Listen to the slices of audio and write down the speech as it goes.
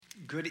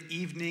Good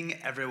evening,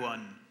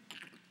 everyone.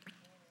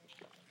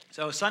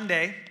 So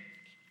Sunday,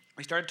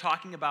 we started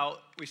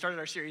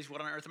our series, What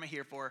on Earth Am I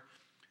Here For?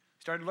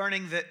 Started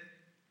learning that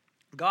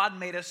God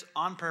made us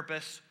on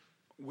purpose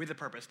with a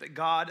purpose, that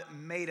God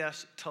made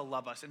us to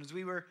love us. And as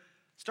we were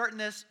starting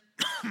this,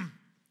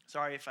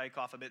 sorry if I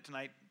cough a bit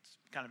tonight, it's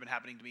kind of been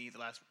happening to me the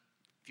last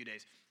few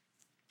days.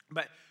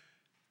 But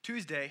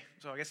Tuesday,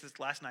 so I guess it's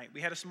last night,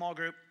 we had a small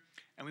group,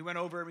 and we went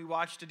over and we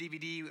watched a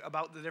DVD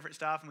about the different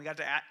stuff, and we got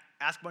to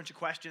ask a bunch of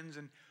questions.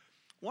 And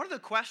one of the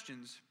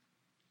questions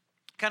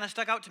kind of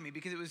stuck out to me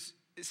because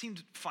it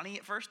seemed funny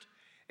at first.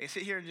 I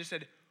sit here and just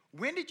said,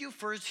 when did you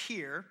first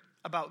hear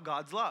about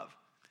God's love?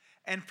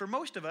 And for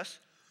most of us,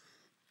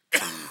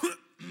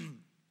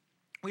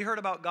 we heard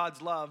about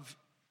God's love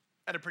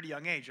at a pretty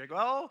young age. Like,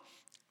 well,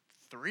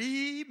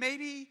 3,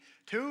 maybe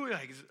 2,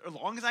 like as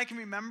long as I can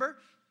remember.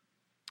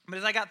 But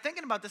as I got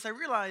thinking about this, I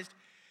realized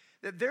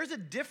that there's a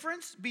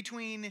difference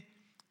between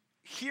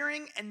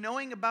hearing and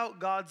knowing about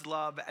God's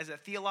love as a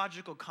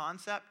theological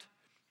concept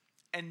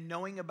and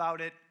knowing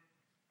about it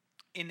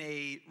in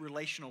a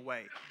relational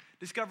way.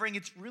 Discovering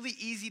it's really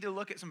easy to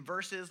look at some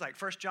verses like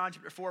 1 John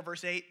chapter 4,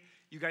 verse 8.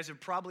 You guys have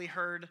probably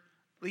heard at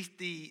least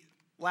the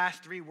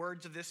last 3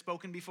 words of this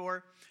spoken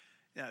before.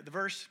 The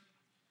verse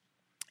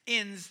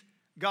ends,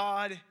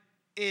 God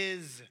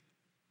is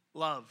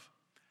love.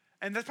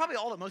 And that's probably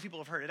all that most people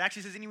have heard. It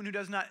actually says anyone who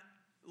does not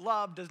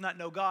love does not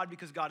know God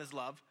because God is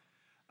love.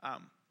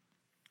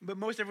 But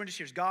most everyone just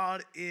hears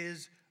God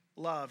is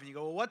love. And you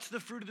go, well, what's the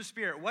fruit of the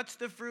Spirit? What's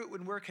the fruit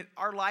when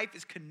our life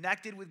is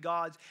connected with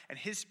God's and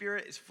His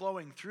Spirit is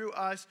flowing through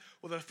us?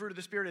 Well, the fruit of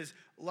the Spirit is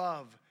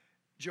love,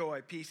 joy,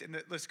 peace, and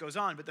the list goes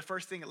on. But the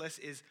first thing it lists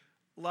is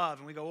love.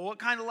 And we go, well, what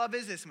kind of love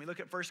is this? And we look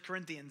at 1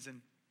 Corinthians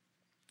and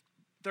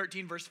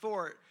 13, verse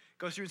 4. It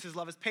goes through and says,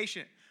 love is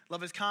patient.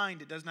 Love is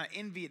kind. It does not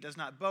envy. It does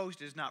not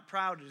boast. It is not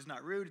proud. It is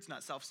not rude. It's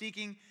not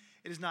self-seeking.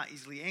 It is not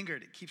easily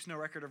angered. It keeps no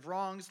record of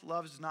wrongs.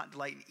 Love does not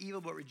delight in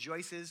evil, but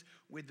rejoices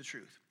with the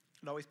truth.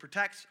 It always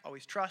protects,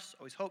 always trusts,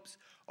 always hopes,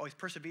 always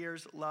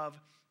perseveres. Love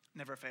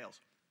never fails.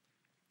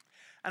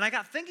 And I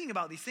got thinking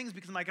about these things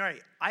because I'm like, all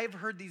right, I have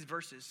heard these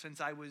verses since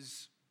I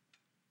was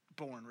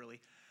born, really.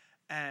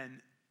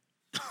 And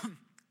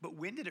but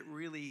when did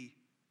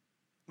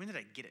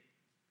I get it?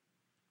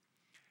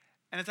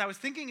 And as I was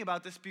thinking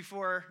about this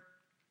before,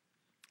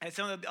 and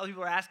some of the other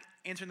people are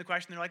answering the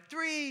question, they're like,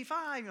 3,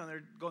 5,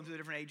 they're going through the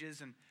different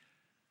ages. And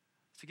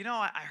it's like,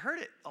 I heard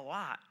it a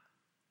lot.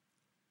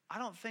 I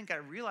don't think I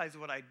realized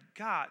what I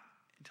got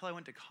until I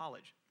went to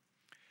college.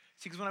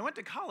 See, because when I went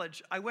to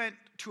college, I went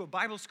to a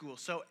Bible school.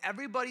 So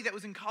everybody that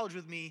was in college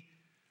with me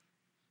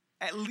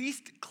at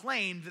least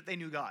claimed that they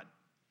knew God.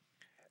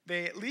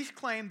 They at least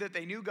claimed that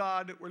they knew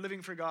God, were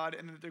living for God,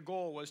 and that their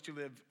goal was to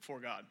live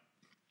for God.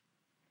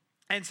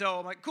 And so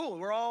I'm like, cool,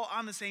 we're all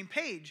on the same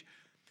page.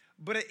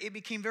 But it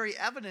became very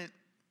evident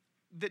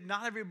that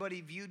not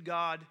everybody viewed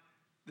God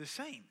the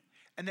same.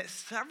 And that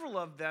several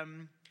of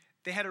them,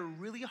 they had a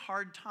really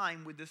hard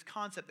time with this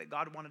concept that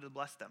God wanted to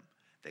bless them,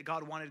 that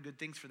God wanted good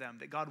things for them,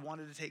 that God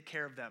wanted to take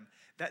care of them.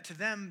 That to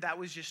them, that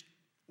was just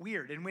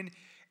weird. And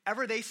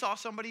whenever they saw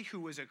somebody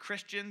who was a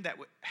Christian that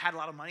had a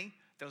lot of money,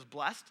 that was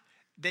blessed,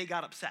 they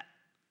got upset.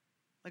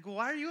 Like, well,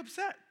 why are you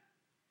upset?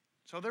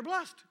 So they're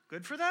blessed.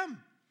 Good for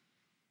them.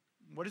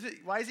 What is it?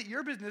 Why is it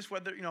your business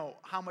whether,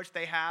 how much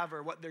they have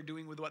or what they're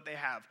doing with what they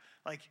have?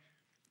 Like,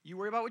 you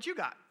worry about what you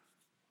got.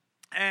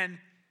 And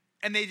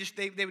they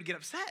would get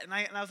upset. And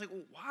I was like,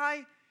 well,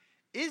 why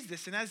is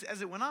this? And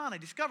as it went on, I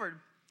discovered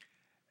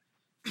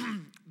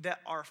that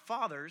our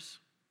fathers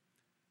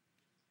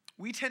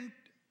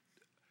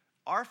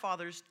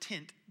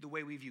tint the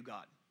way we view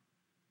God.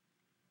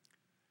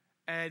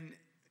 And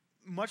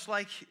much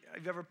like,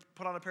 have you ever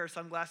put on a pair of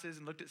sunglasses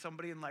and looked at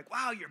somebody and like,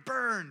 wow, you're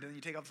burned. And then you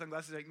take off the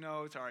sunglasses like,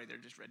 no, sorry, they're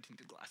just red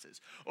tinted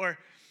glasses. Or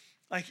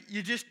like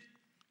you're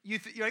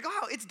like,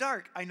 oh, it's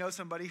dark. I know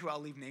somebody who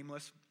I'll leave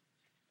nameless.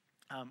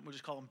 We'll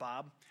just call him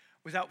Bob.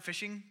 Was out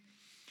fishing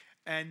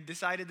and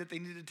decided that they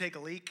needed to take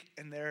a leak.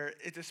 And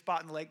it's a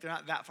spot in the lake. They're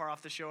not that far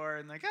off the shore.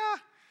 And like,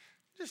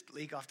 just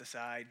leak off the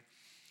side.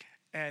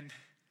 And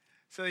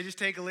so they just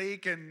take a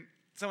leak and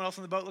someone else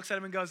on the boat looks at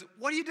him and goes,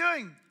 what are you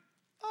doing?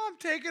 Oh, I'm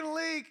taking a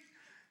leak.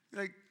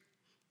 Like,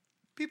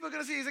 people are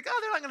going to see. He's like,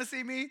 they're not going to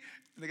see me.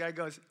 And the guy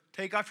goes,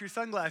 take off your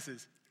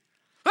sunglasses.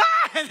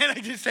 And then I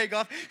just take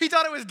off. He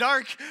thought it was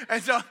dark.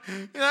 And so,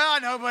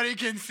 nobody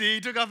can see. He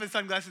took off his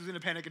sunglasses in a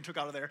panic and took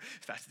out of there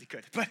as fast as he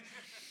could. But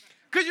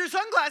because your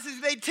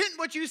sunglasses, they tint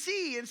what you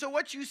see. And so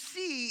what you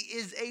see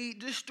is a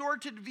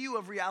distorted view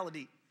of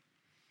reality.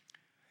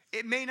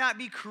 It may not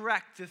be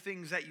correct, the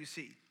things that you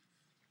see.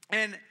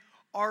 And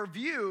our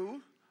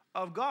view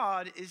of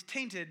God is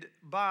tainted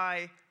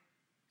by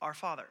our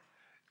Father.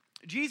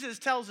 Jesus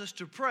tells us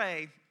to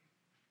pray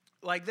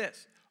like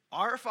this: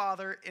 Our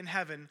Father in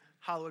heaven,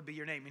 hallowed be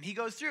your name. And he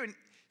goes through, and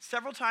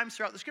several times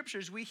throughout the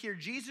scriptures, we hear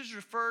Jesus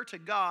refer to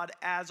God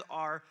as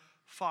our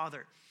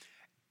Father.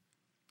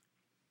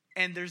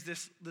 And there's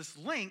this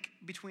link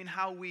between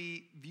how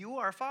we view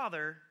our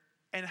Father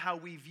and how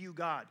we view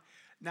God.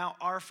 Now,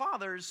 our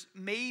fathers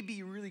may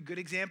be really good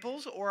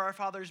examples, or our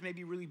fathers may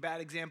be really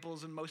bad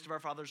examples, and most of our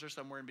fathers are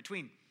somewhere in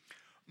between.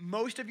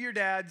 Most of your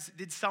dads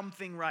did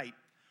something right.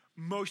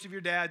 Most of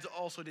your dads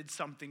also did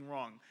something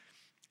wrong.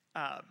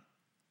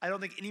 I don't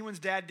think anyone's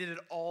dad did it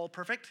all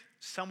perfect.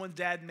 Someone's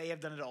dad may have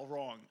done it all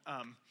wrong.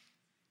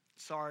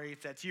 Sorry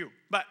if that's you.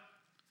 But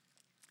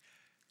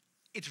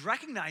it's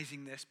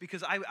recognizing this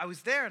because I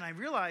was there and I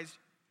realized,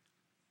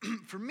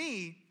 for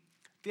me,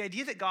 the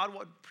idea that God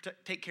would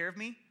take care of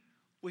me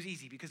was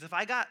easy, because if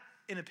I got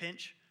in a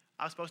pinch,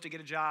 I was supposed to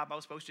get a job, I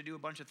was supposed to do a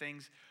bunch of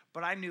things,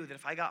 but I knew that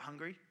if I got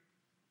hungry,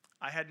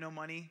 I had no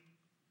money,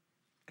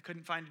 I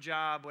couldn't find a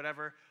job,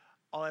 whatever,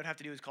 all I'd have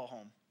to do is call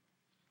home.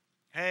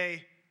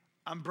 Hey,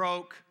 I'm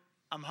broke,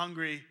 I'm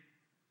hungry.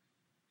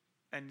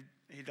 And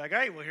he'd be like, all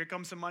right, well, here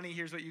comes some money,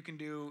 here's what you can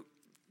do.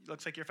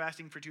 Looks like you're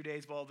fasting for 2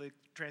 days while the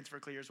transfer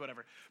clears,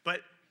 whatever.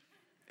 But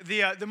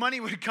the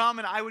money would come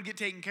and I would get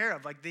taken care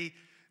of. Like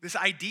this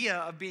idea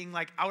of being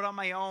like out on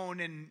my own,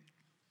 and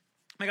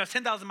like I was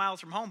 10,000 miles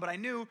from home, but I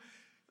knew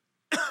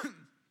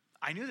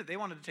that they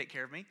wanted to take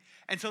care of me.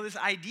 And so this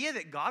idea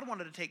that God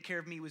wanted to take care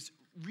of me was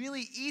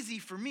really easy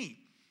for me.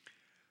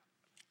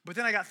 But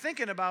then I got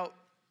thinking about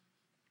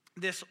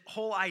this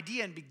whole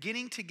idea and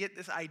beginning to get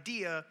this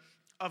idea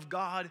of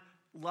God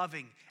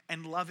loving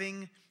and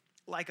loving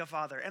like a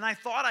father. And I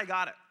thought I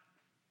got it.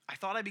 I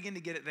thought I began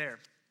to get it there.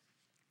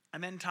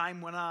 And then time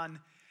went on,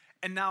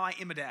 and now I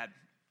am a dad.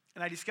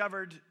 And I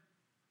discovered,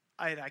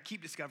 I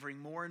keep discovering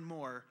more and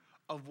more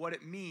of what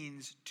it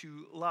means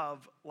to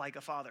love like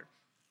a father.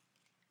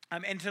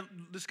 And to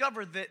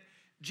discover that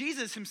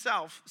Jesus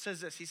himself says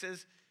this. He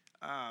says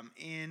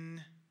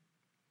in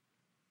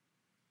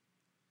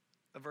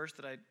a verse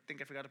that I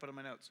think I forgot to put in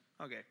my notes.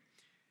 Okay.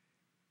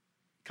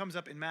 It comes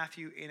up in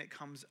Matthew, and it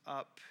comes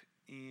up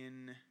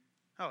in,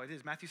 it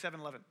is Matthew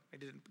 7:11. I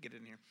didn't get it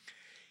in here.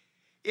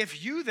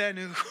 If you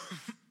then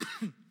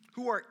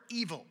who are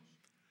evil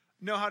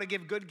know how to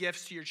give good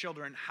gifts to your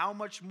children, how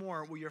much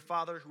more will your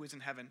Father who is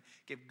in heaven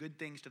give good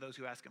things to those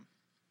who ask him?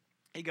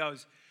 He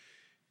goes,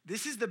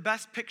 this is the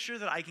best picture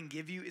that I can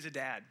give you as a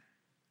dad.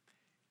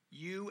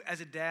 You as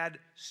a dad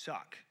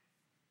suck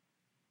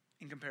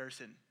in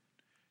comparison.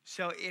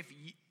 So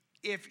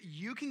if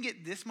you can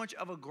get this much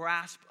of a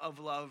grasp of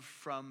love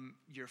from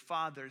your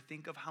Father,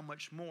 think of how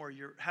much more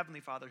your Heavenly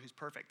Father who's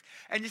perfect.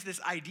 And just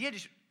this idea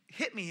just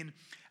hit me, and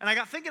I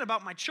got thinking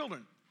about my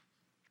children.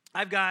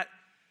 I've got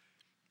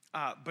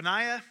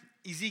Benaiah,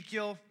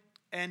 Ezekiel,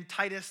 and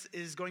Titus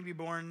is going to be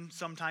born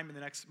sometime in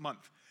the next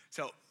month.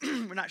 So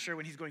we're not sure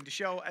when he's going to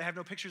show. I have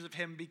no pictures of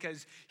him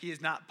because he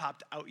has not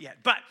popped out yet.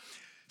 But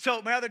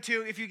so my other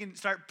two, if you can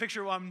start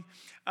picture one.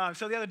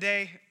 So the other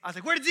day, I was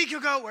like, where did Ezekiel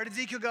go? Where did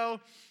Ezekiel go?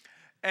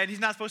 And he's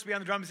not supposed to be on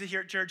the drums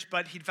here at church,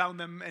 but he'd found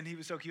them, and he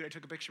was so cute. I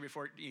took a picture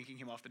before yanking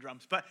him off the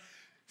drums. But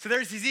so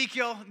there's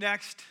Ezekiel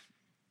next.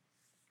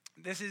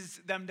 This is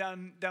them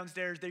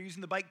downstairs. They're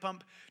using the bike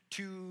pump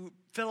to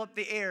fill up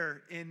the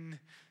air in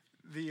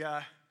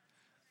the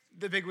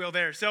big wheel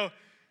there. So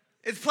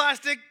it's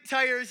plastic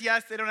tires.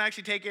 Yes, they don't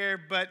actually take air,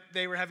 but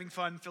they were having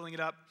fun filling it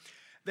up.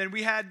 Then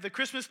we had the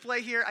Christmas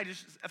play here.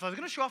 If I was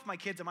going to show off my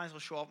kids, I might as well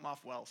show them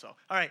off well. So,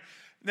 all right,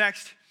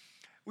 next.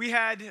 We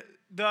had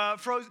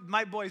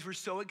my boys were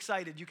so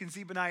excited. You can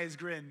see Benaiah's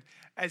grin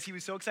as he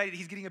was so excited.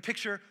 He's getting a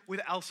picture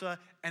with Elsa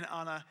and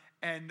Anna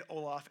and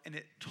Olaf, and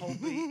it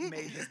totally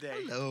made his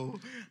day. Hello,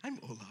 I'm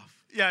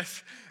Olaf.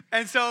 Yes,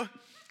 and so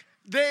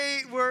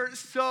they were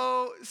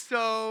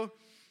so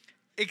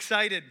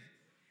excited.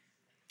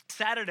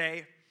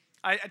 Saturday,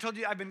 I told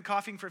you I've been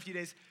coughing for a few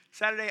days.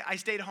 Saturday, I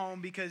stayed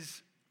home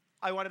because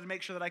I wanted to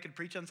make sure that I could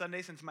preach on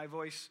Sunday since my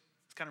voice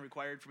is kind of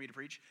required for me to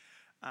preach.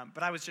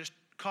 But I was just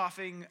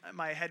coughing.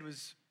 My head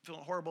was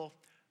feeling horrible.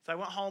 So I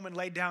went home and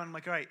laid down. I'm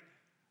like, all right,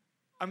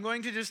 I'm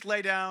going to just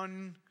lay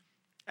down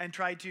and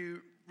try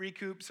to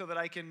recoup so that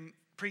I can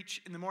preach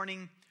in the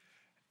morning.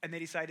 And they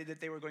decided that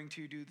they were going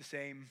to do the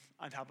same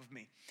on top of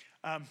me.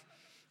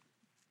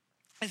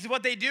 This is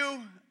what they do,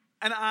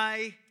 and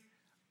I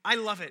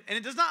love it. And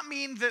it does not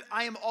mean that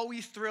I am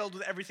always thrilled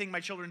with everything my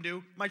children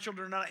do. My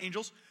children are not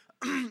angels.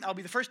 I'll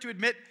be the first to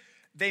admit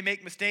they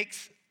make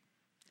mistakes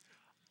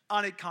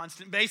on a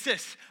constant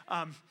basis.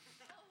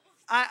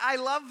 I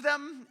love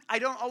them. I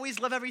don't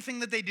always love everything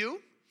that they do,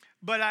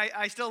 but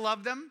I still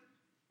love them.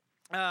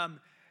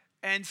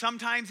 And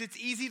sometimes it's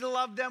easy to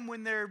love them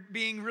when they're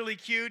being really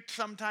cute.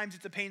 Sometimes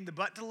it's a pain in the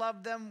butt to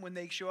love them when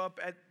they show up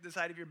at the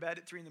side of your bed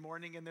at 3 a.m.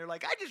 and they're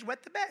like, I just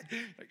wet the bed.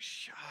 Like,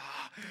 shh.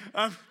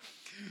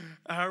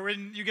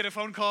 When you get a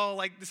phone call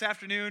like this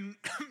afternoon,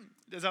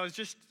 as I was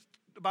just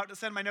about to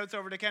send my notes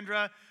over to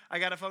Kendra, I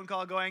got a phone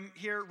call going,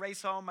 here,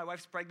 race home. My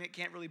wife's pregnant,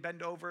 can't really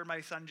bend over.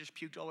 My son just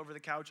puked all over the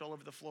couch, all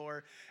over the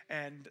floor,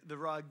 and the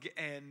rug,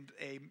 and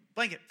a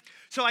blanket.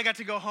 So I got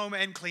to go home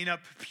and clean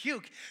up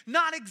puke.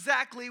 Not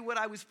exactly what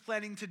I was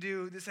planning to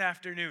do this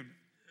afternoon.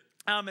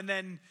 And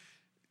then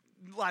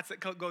lots that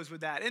goes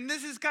with that. And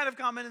this is kind of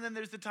common, and then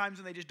there's the times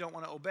when they just don't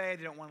want to obey,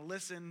 they don't want to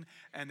listen,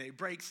 and they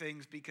break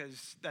things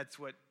because that's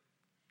what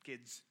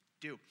kids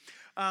do.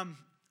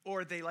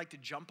 or they like to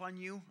jump on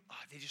you. Oh,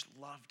 they just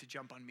love to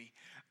jump on me.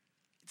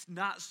 It's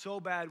not so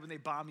bad when they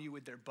bomb you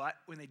with their butt.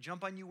 When they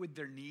jump on you with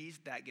their knees,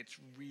 that gets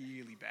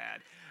really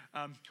bad.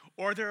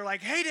 Or they're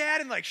like, hey, Dad,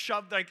 and like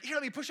shove, like, here,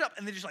 let me push up.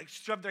 And they just like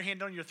shove their hand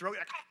down your throat.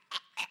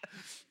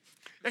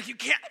 Like, you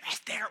can't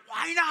rest there.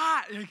 Why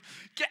not? Like,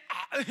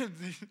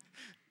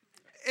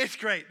 it's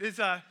great. It's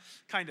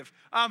kind of.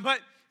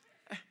 But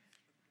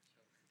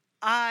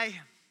I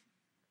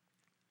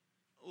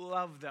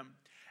love them.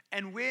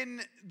 And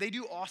when they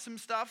do awesome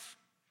stuff,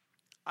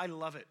 I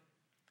love it.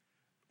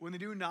 When they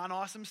do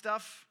non-awesome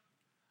stuff,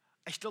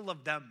 I still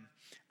love them.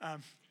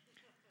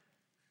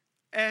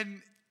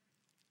 And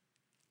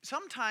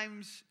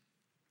sometimes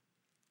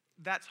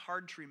that's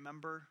hard to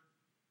remember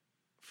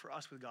for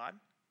us with God.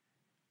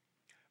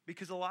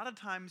 Because a lot of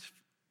times,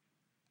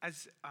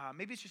 as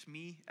maybe it's just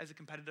me as a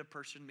competitive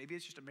person, maybe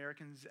it's just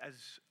Americans as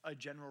a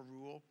general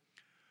rule,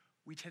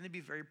 we tend to be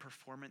very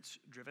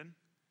performance-driven.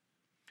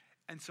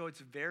 And so it's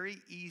very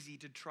easy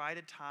to try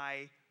to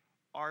tie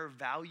our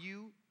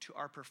value to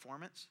our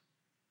performance.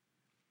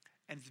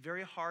 And it's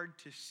very hard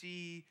to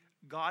see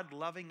God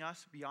loving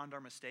us beyond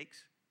our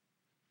mistakes.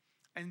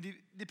 And it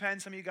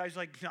depends. Some of you guys are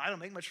like, no, I don't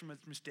make much from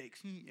mistakes.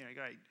 Yeah,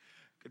 right,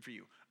 good for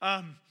you.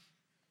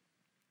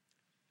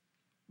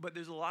 But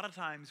there's a lot of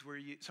times where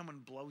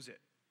someone blows it.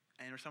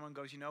 And or someone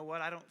goes, you know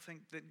what, I don't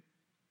think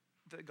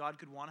that God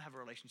could want to have a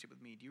relationship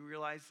with me. Do you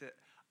realize that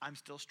I'm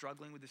still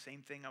struggling with the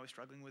same thing I was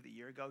struggling with a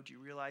year ago? Do you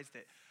realize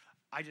that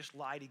I just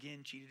lied again,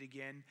 cheated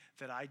again,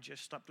 that I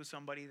just slept with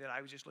somebody, that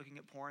I was just looking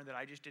at porn, that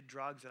I just did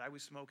drugs, that I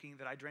was smoking,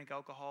 that I drank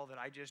alcohol, that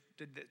I just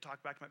did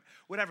talk back to my,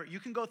 whatever. You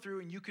can go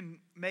through and you can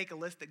make a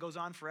list that goes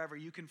on forever.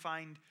 You can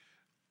find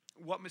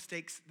what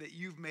mistakes that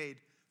you've made.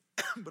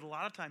 But a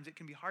lot of times it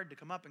can be hard to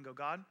come up and go,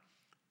 God,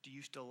 do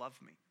you still love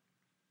me?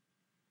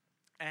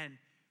 And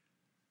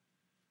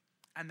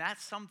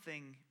that's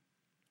something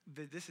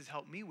that this has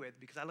helped me with,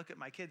 because I look at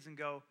my kids and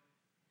go,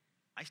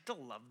 I still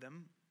love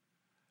them.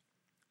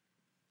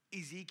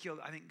 Ezekiel,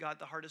 I think, got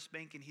the hardest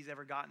spanking he's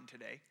ever gotten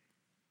today.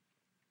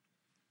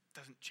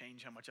 Doesn't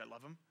change how much I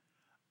love him.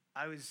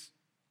 I was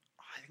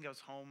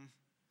home.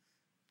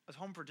 I was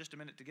home for just a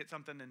minute to get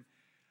something, and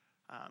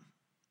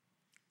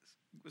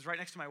was right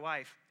next to my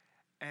wife,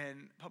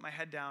 and put my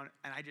head down,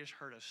 and I just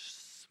heard a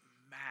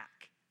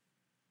smack.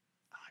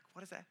 I'm like,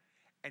 what is that?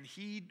 And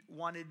he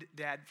wanted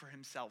Dad for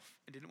himself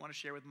and didn't want to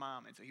share with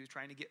Mom. And so he was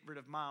trying to get rid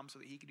of Mom so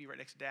that he could be right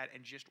next to Dad,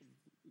 and just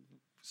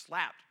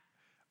slapped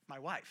my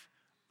wife.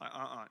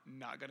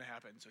 Not going to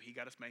happen. So he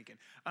got a spanking.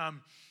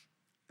 And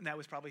that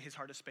was probably his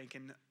hardest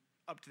spanking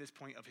up to this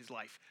point of his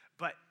life.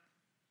 But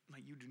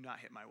like, you do not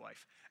hit my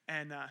wife.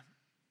 And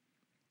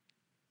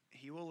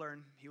he will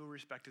learn. He will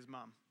respect his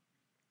mom.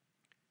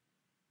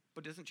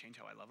 But it doesn't change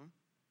how I love him.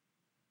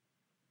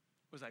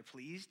 Was I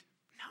pleased?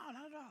 No,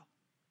 not at all.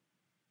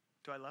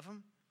 Do I love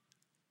him?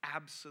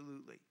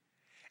 Absolutely.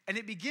 And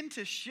it began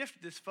to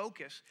shift this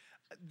focus.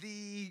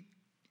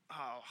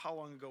 How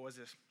long ago was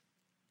this?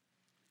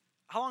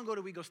 How long ago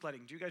did we go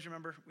sledding? Do you guys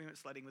remember? We went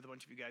sledding with a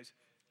bunch of you guys.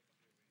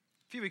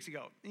 A few weeks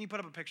ago. And you put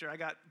up a picture. I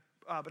got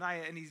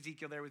Benaiah and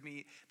Ezekiel there with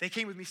me. They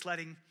came with me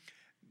sledding.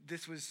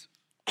 This was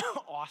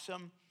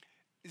awesome.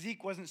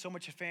 Zeke wasn't so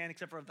much a fan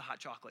except for of the hot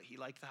chocolate. He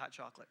liked the hot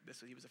chocolate. This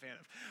is what he was a fan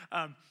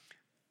of.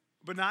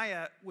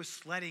 Benaiah was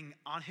sledding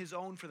on his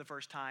own for the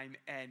first time,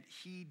 and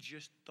he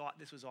just thought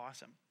this was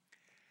awesome.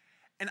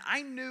 And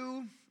I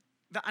knew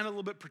that I'm a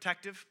little bit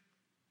protective,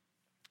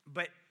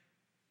 but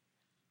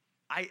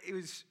it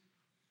was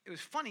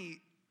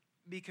funny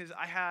because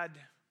I had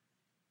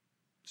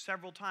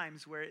several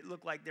times where it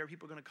looked like there were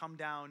people going to come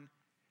down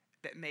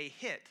that may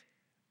hit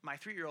my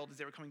 3-year-old as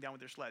they were coming down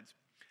with their sleds.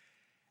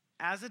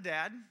 As a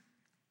dad,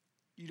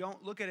 you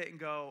don't look at it and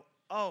go,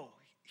 oh,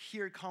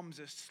 here comes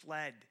a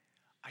sled.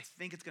 I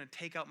think it's going to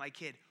take out my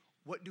kid.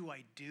 What do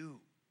I do?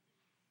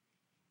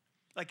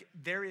 Like,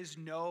 there is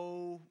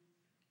no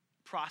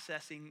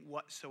processing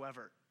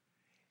whatsoever.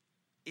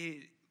 At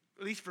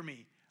least for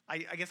me.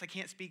 I guess I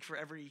can't speak for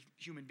every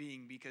human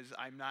being because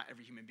I'm not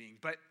every human being.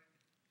 But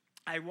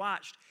I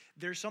watched.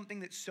 There's something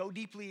that's so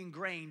deeply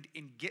ingrained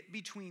in get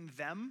between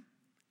them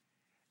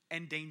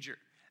and danger.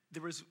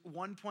 There was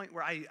one point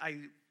where I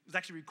was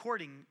actually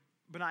recording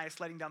Benaiah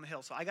sledding down the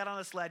hill. So I got on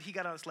a sled, he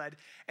got on a sled,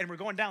 and we're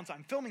going down. So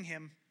I'm filming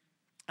him.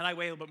 And I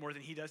weigh a little bit more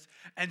than he does.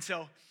 And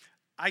so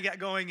I get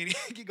going, and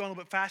he get going a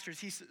little bit faster as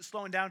he's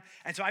slowing down.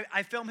 And so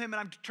I film him,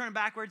 and I'm turning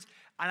backwards.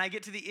 And I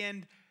get to the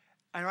end.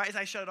 And right as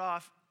I shut it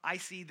off, I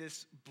see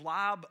this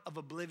blob of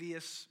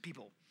oblivious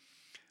people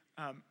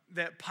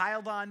that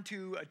piled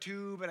onto a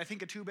tube, and I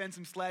think a tube and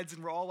some sleds,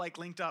 and we're all like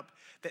linked up,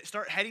 that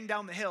start heading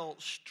down the hill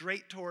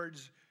straight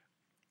towards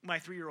my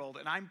 3-year-old.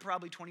 And I'm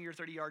probably 20 or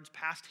 30 yards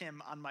past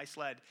him on my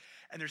sled.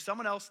 And there's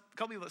someone else, a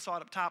couple people that saw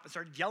it up top, and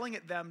started yelling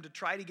at them to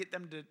try to get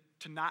them to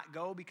not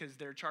go because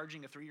they're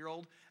charging a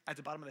 3-year-old at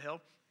the bottom of the hill.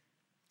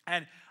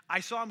 And I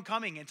saw him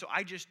coming, and so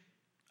I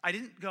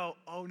didn't go,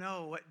 oh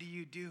no, what do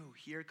you do?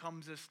 Here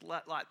comes this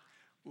lot.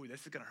 Ooh,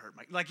 this is gonna hurt,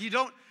 Mike. Like, you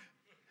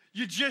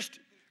just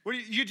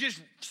You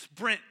just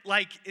sprint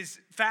like as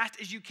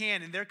fast as you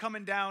can, and they're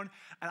coming down,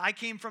 and I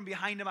came from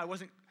behind him.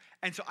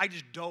 And so I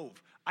just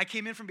dove. I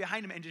came in from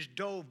behind him and just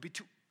dove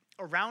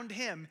around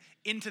him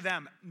into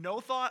them. No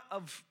thought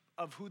of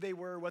who they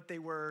were, what they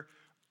were.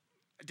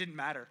 It didn't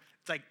matter.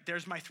 It's like,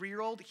 there's my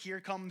 3-year-old. Here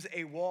comes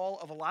a wall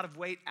of a lot of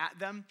weight at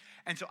them.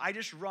 And so I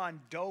just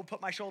dove,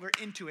 put my shoulder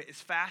into it as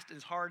fast,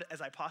 as hard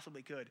as I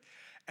possibly could.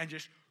 And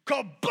just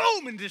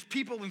kaboom! And just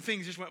people and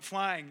things just went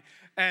flying.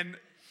 And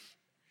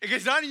it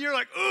gets done, and you're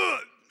like, ugh,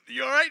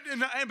 you all right?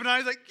 And I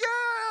was like,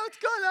 yeah, what's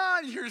going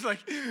on? And you're just like,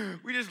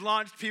 we just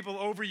launched people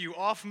over you,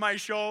 off my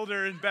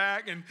shoulder and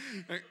back, and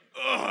like,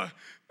 ugh.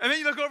 And then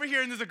you look over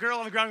here, and there's a girl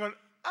on the ground going,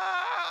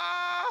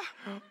 ah.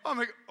 I'm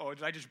like, oh,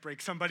 did I just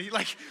break somebody?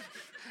 Like,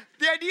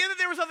 the idea that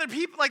there was other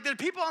people, like there are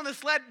people on the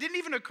sled didn't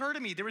even occur to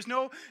me. There was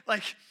no,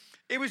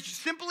 it was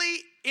simply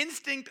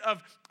instinct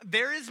of,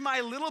 there is my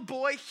little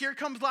boy, here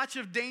comes lots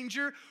of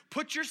danger.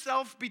 Put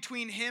yourself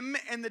between him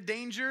and the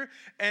danger,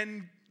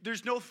 and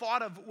there's no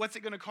thought of what's it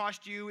going to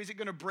cost you? Is it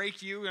going to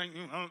break you? And,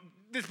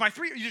 this is my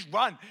 3. You just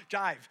run,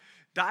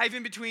 dive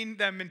in between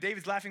them. And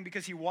David's laughing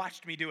because he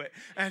watched me do it.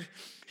 And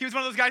he was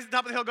one of those guys at the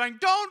top of the hill going,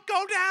 don't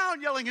go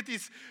down, yelling at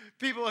these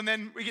people. And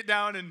then we get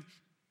down, and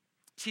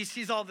she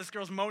sees all this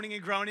girl's moaning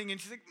and groaning,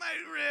 and she's like, my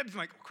ribs. I'm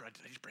like, oh, crud,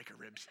 did I just break her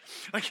ribs?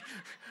 Like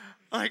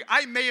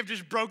I may have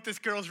just broke this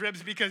girl's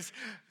ribs because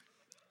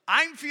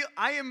I'm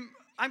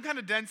kind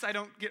of dense. I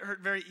don't get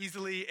hurt very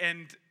easily,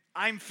 and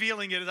I'm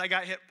feeling it as I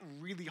got hit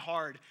really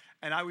hard,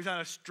 and I was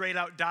on a straight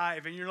out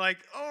dive, and you're like,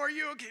 oh, are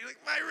you okay? You're like,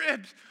 my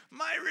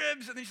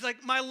ribs. And then she's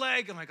like, my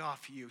leg. I'm like, oh,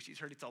 phew, she's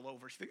hurt, it's all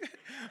over. She's like,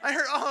 I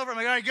hurt all over. I'm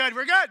like, all right, good,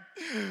 we're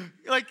good.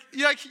 Like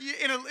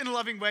in a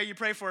loving way, you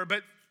pray for her,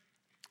 but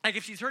like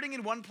if she's hurting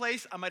in one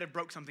place, I might have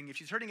broke something. If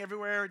she's hurting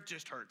everywhere, it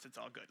just hurts, it's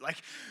all good. Like,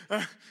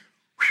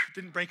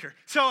 didn't break her.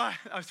 So I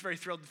was very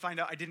thrilled to find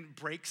out I didn't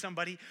break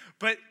somebody,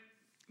 but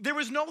there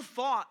was no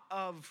thought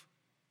of,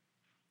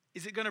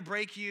 is it gonna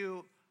break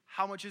you?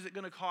 How much is it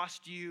going to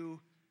cost you?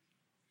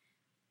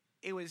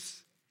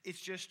 It's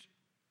just,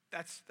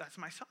 that's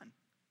my son.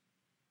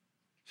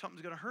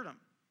 Something's going to hurt him.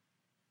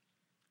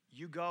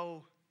 You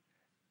go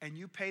and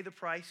you pay the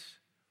price,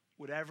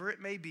 whatever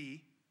it may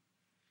be,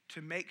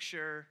 to make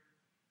sure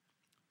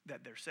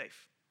that they're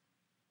safe.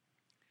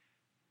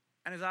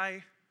 And as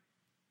I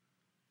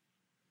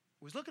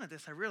was looking at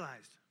this, I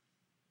realized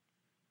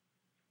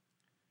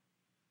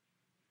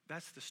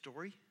that's the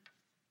story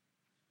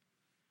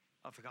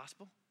of the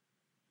gospel.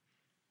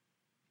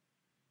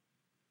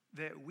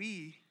 That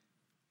we,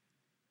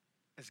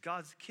 as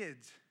God's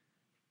kids,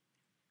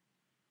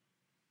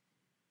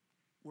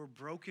 were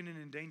broken and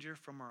in danger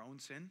from our own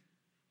sin.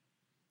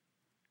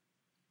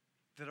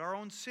 That our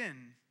own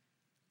sin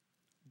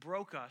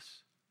broke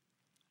us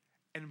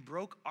and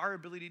broke our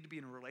ability to be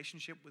in a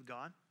relationship with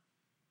God.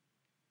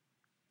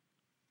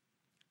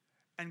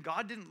 And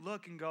God didn't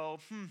look and go,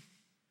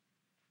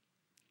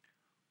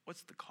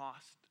 what's the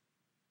cost?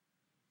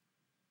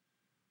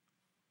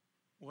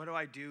 What do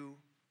I do?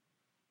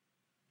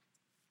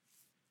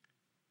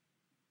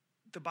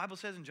 The Bible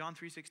says in John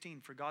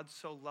 3:16, for God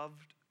so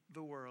loved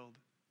the world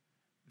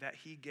that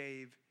he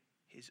gave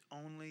his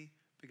only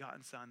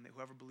begotten son, that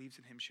whoever believes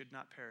in him should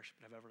not perish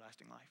but have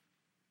everlasting life.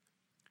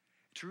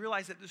 To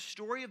realize that the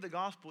story of the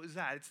gospel is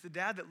that. It's the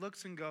dad that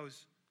looks and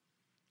goes,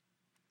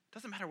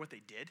 doesn't matter what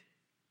they did.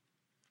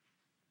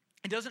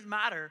 It doesn't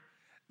matter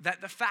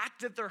that the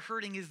fact that they're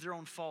hurting is their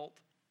own fault.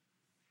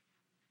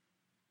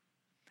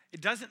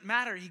 It doesn't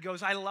matter. He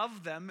goes, I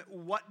love them.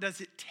 What does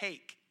it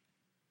take?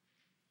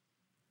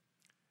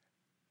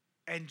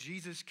 And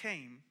Jesus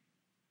came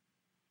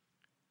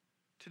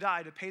to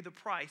die, to pay the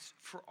price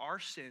for our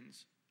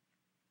sins,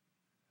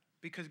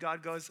 because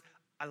God goes,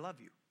 I love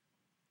you.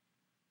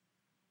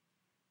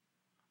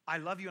 I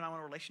love you and I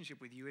want a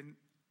relationship with you, and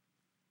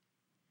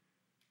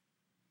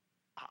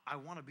I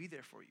want to be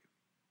there for you.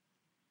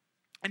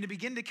 And to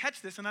begin to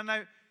catch this, and then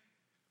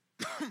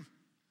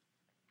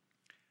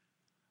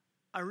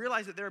I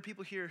realize that there are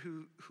people here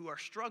who are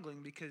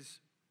struggling because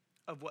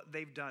of what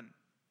they've done.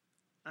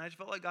 And I just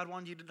felt like God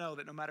wanted you to know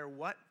that no matter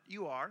what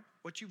you are,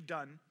 what you've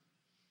done,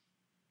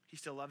 he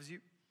still loves you.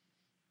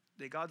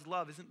 That God's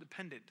love isn't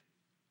dependent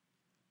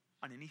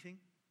on anything.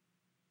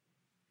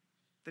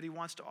 That he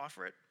wants to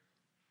offer it.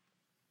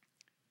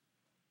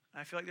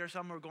 And I feel like there are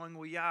some who are going,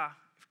 well, yeah,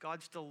 if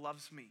God still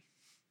loves me,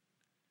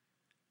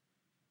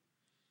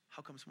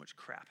 how come so much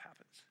crap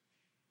happens?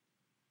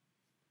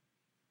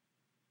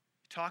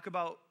 Talk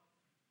about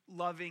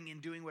loving and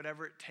doing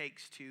whatever it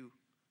takes to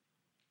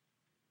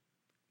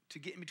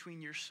get in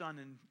between your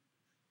son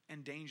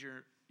and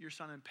danger, your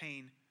son in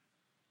pain.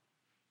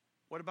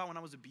 What about when I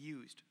was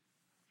abused?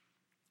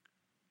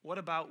 What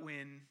about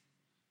when,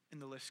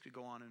 and the list could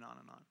go on and on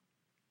and on.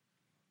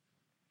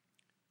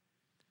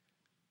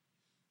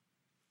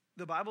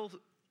 The Bible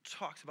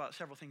talks about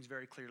several things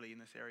very clearly in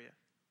this area.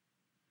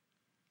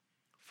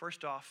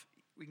 First off,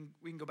 we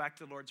can go back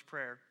to the Lord's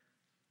Prayer,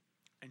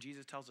 and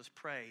Jesus tells us,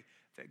 pray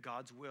that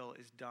God's will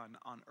is done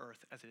on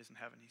earth as it is in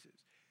heaven, he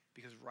says.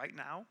 Because right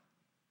now,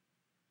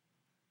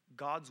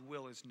 God's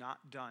will is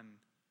not done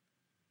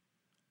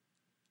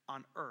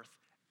on earth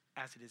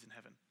as it is in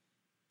heaven.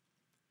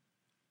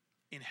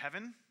 In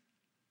heaven,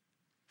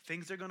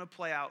 things are going to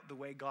play out the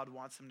way God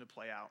wants them to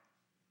play out.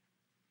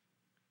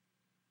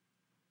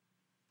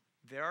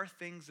 There are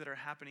things that are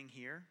happening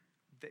here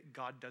that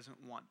God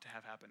doesn't want to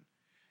have happen.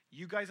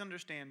 You guys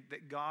understand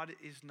that God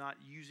is not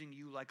using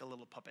you like a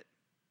little puppet.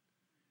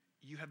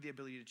 You have the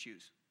ability to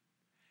choose.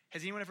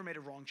 Has anyone ever made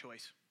a wrong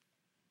choice?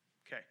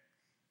 Okay.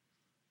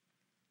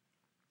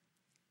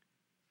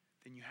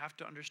 Then you have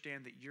to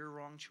understand that your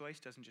wrong choice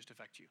doesn't just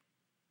affect you.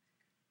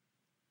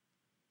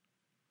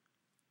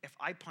 If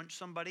I punch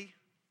somebody,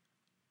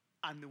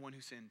 I'm the one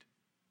who sinned.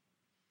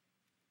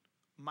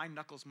 My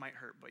knuckles might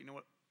hurt, but you know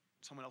what?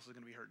 Someone else is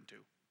going to be hurting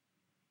too.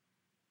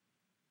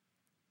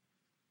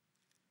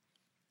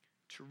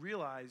 To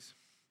realize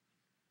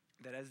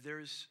that as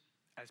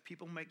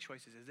people make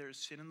choices, as there is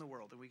sin in the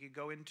world, and we could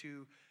go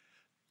into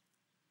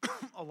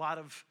a lot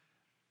of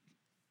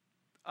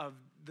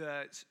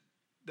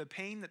the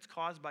pain that's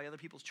caused by other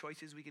people's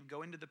choices. We could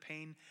go into the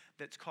pain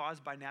that's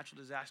caused by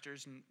natural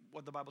disasters and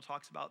what the Bible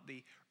talks about,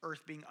 the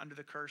earth being under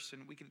the curse,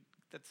 and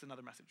that's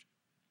another message.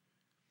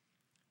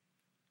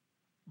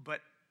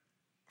 But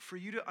for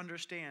you to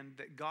understand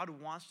that God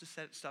wants to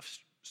set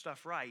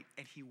stuff right,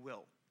 and he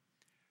will.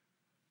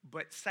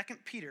 But 2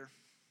 Peter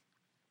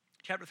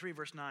chapter 3,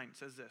 verse 9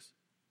 says this: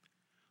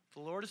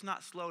 "The Lord is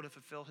not slow to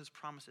fulfill his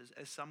promises,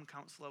 as some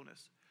count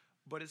slowness,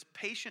 but is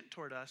patient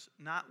toward us,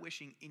 not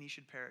wishing any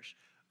should perish,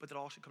 but that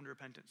all should come to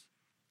repentance."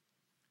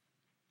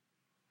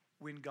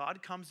 When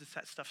God comes to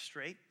set stuff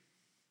straight,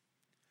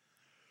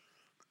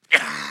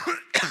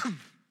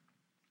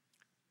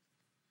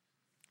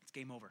 it's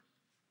game over.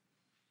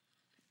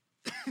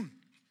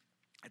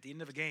 At the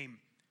end of a game,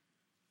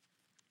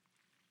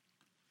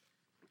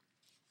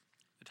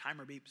 the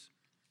timer beeps.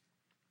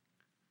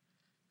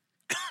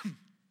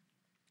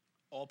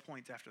 All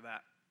points after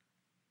that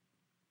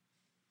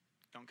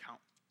don't count.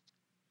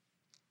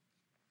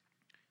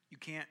 You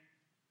can't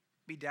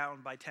be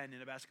down by 10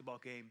 in a basketball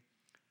game,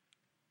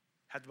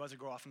 have the buzzer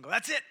go off and go,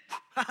 "That's it!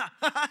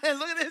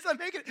 Look at this, I'm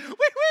making it! We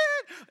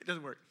win!" It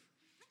doesn't work.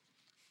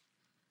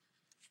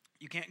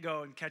 You can't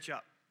go and catch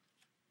up.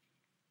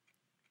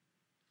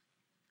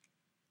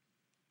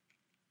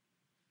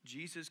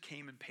 Jesus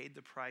came and paid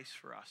the price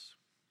for us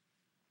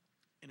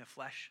in a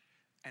flesh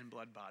and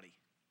blood body.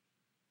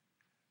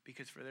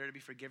 Because for there to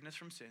be forgiveness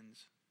from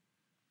sins,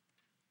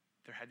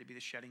 there had to be the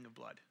shedding of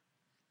blood.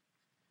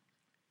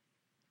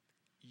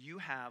 You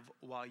have,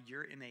 while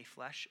you're in a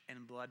flesh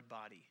and blood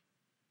body,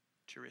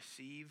 to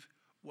receive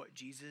what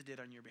Jesus did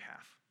on your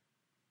behalf.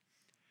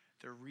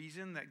 The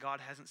reason that God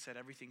hasn't set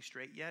everything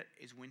straight yet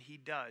is when he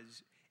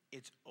does,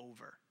 it's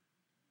over.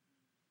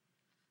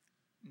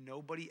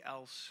 Nobody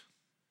else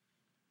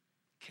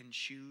can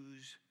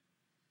choose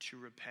to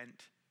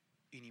repent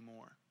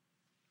anymore.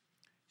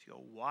 So you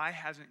go,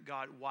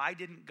 why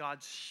didn't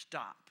God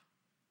stop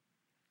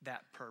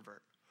that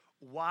pervert?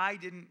 Why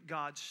didn't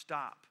God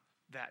stop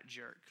that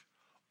jerk?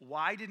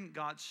 Why didn't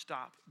God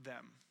stop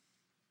them?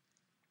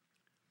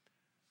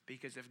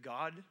 Because if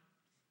God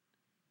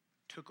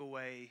took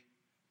away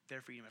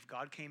their freedom, if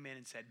God came in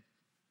and said,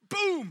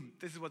 boom,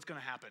 this is what's going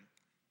to happen,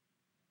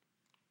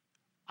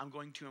 I'm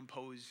going to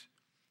impose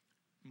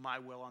my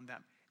will on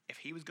them. If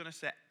he was going to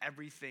set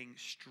everything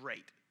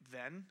straight,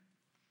 then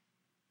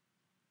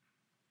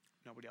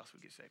nobody else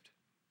would get saved.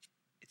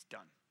 It's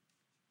done.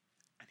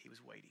 And he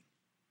was waiting.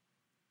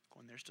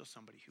 Going, there's still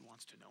somebody who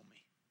wants to know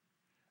me.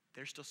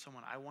 There's still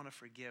someone I want to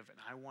forgive, and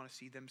I want to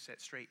see them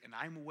set straight. And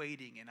I'm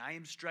waiting, and I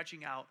am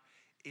stretching out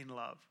in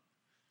love.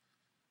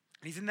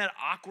 And he's in that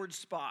awkward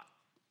spot.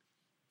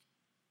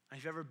 And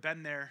if you've ever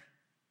been there,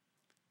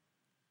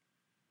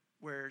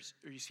 or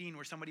you've seen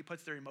where somebody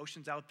puts their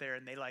emotions out there,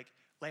 and they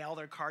lay all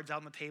their cards out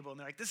on the table, and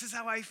they're like, this is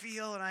how I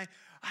feel, and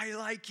I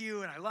like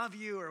you, and I love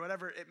you, or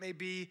whatever it may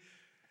be.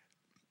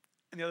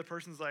 And the other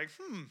person's like,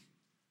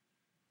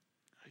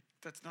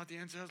 that's not the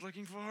answer I was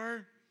looking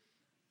for.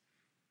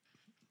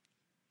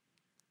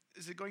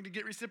 Is it going to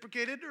get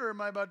reciprocated, or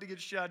am I about to get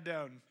shot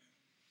down?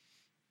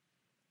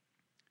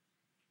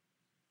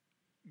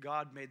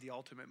 God made the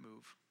ultimate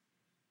move.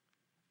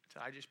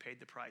 So I just paid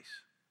the price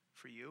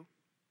for you.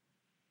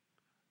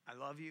 I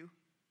love you.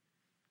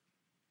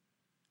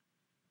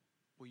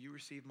 Will you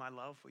receive my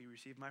love? Will you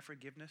receive my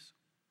forgiveness?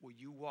 Will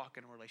you walk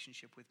in a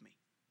relationship with me?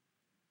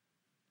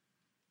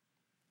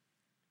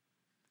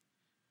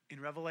 In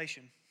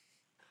Revelation,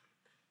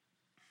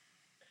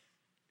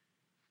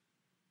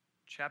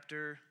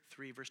 chapter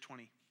 3, verse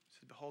 20, it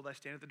says, "Behold, I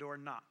stand at the door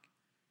and knock.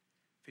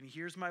 If he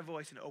hears my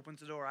voice and opens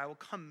the door, I will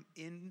come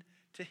in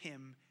to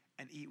him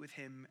and eat with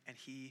him and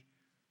he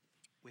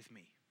with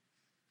me."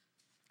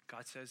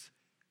 God says,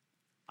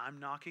 I'm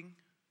knocking.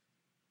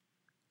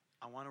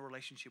 I want a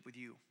relationship with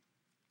you.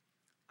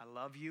 I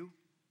love you.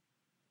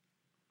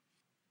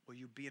 Will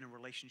you be in a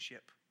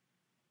relationship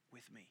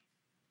with me?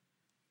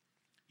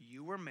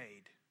 You were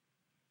made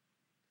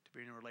to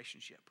be in a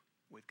relationship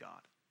with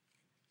God.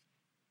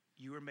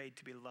 You were made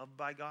to be loved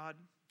by God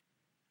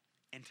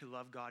and to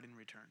love God in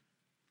return.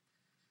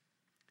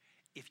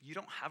 if you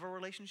don't have a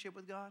relationship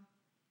with God,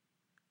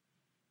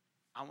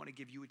 I want to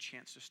give you a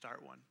chance to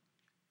start one.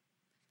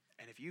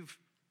 And if you've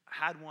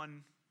had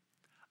one,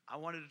 I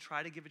wanted to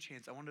try to give a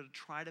chance. I wanted to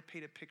try to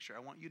paint a picture. I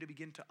want you to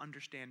begin to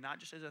understand, not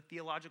just as a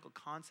theological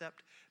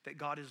concept that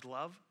God is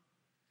love,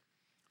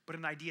 but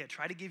an idea.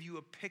 Try to give you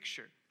a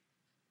picture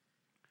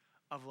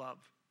of love.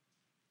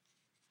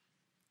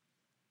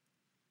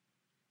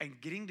 And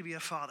getting to be a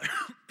father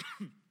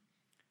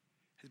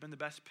has been the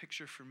best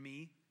picture for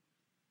me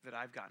that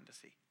I've gotten to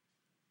see.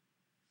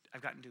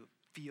 I've gotten to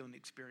feel and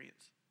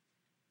experience.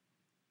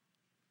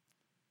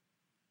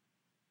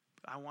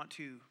 But I want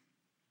to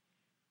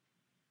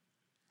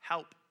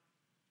help,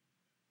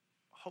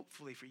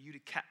 hopefully, for you to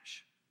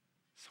catch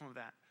some of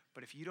that.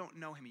 But if you don't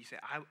know him, you say,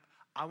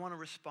 I want to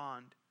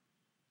respond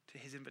to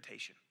his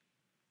invitation.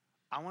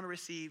 I want to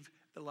receive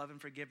the love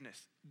and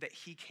forgiveness that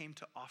he came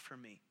to offer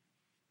me.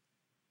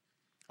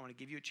 I want to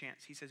give you a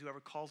chance. He says, whoever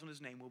calls on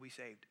his name will be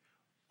saved.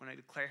 When I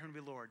declare him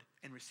to be Lord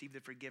and receive the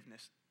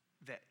forgiveness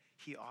that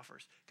he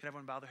offers. Can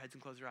everyone bow their heads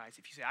and close their eyes?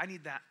 If you say, I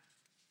need that.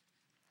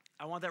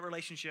 I want that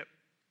relationship.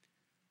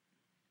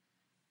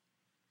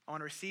 I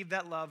want to receive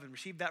that love and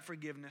receive that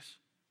forgiveness.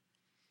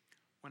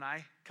 When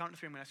I count to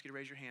 3, I'm going to ask you to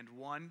raise your hand.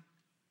 1,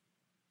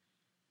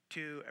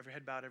 2, every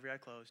head bowed, every eye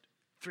closed.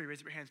 3, raise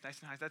up your hands nice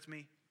and high. That's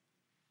me.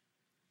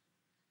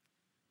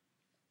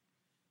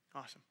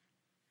 Awesome.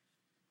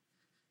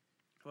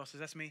 Who else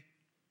says that's me?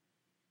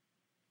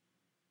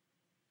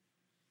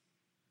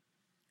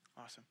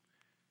 Awesome.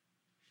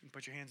 You can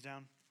put your hands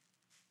down.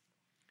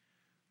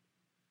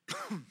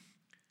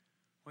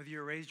 Whether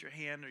you raised your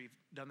hand or you've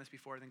done this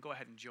before, then go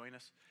ahead and join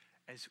us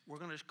as we're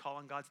going to just call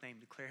on God's name,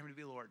 declare him to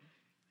be Lord,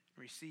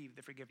 and receive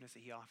the forgiveness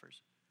that he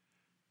offers.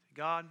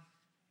 God,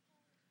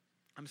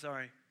 I'm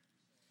sorry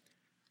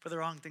for the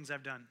wrong things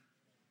I've done.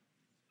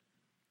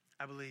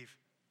 I believe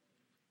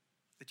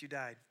that you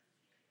died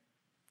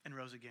and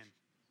rose again.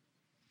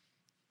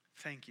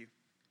 Thank you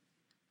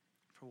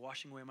for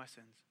washing away my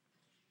sins.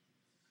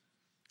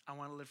 I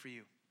want to live for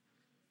you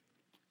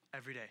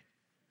every day.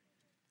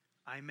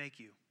 I make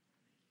you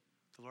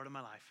the Lord of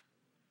my life.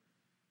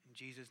 In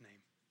Jesus'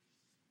 name,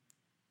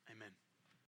 amen.